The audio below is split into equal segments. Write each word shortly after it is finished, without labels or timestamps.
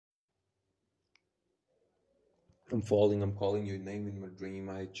I'm falling, I'm calling your name in my dream.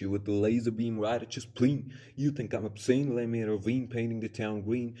 I hit you with the laser beam right at your spleen. You think I'm obscene? Let me intervene, painting the town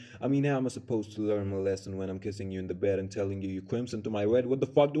green. I mean, how am I supposed to learn my lesson when I'm kissing you in the bed and telling you you crimson to my red? What the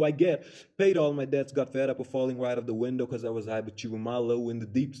fuck do I get? Paid all my debts, got fed up of falling right out the window cause I was high, but you were my low. In the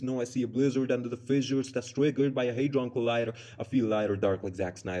deep snow, I see a blizzard under the fissures that's triggered by a hadron collider. I feel lighter, dark like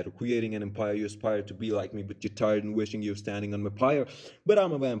Zack Snyder, creating an empire. You aspire to be like me, but you're tired and wishing you were standing on my pyre. But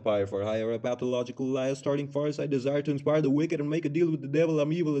I'm a vampire for hire, a pathological liar, starting farce. I desire to inspire the wicked and make a deal with the devil.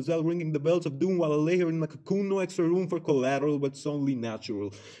 I'm evil as hell, ringing the bells of doom while I lay here in my cocoon. No extra room for collateral, but it's only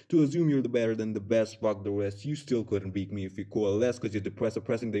natural to assume you're the better than the best. Fuck the rest. You still couldn't beat me if you coalesce, cause you're depressed,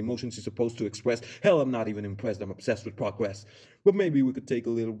 oppressing the emotions you're supposed to express. Hell, I'm not even impressed. I'm obsessed with progress. But maybe we could take a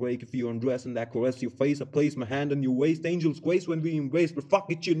little break if you undress and I caress your face. I place my hand on your waist. Angels grace when we embrace. But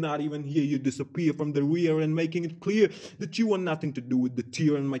fuck it, you're not even here. You disappear from the rear and making it clear that you want nothing to do with the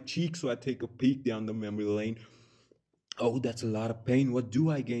tear in my cheek. So I take a peek down the memory lane. Oh, that's a lot of pain. What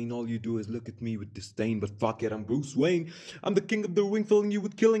do I gain? All you do is look at me with disdain. But fuck it, I'm Bruce Wayne. I'm the king of the ring, filling you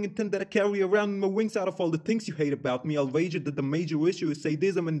with killing intent that I carry around in my wings. Out of all the things you hate about me, I'll wager that the major issue is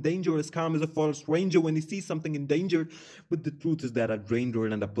sadism and danger. As calm as a forest ranger when he sees something endangered. But the truth is that I drained her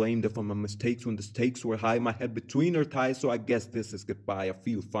and I blamed her for my mistakes when the stakes were high. My head between her thighs, so I guess this is goodbye. I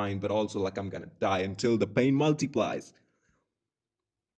feel fine, but also like I'm gonna die until the pain multiplies.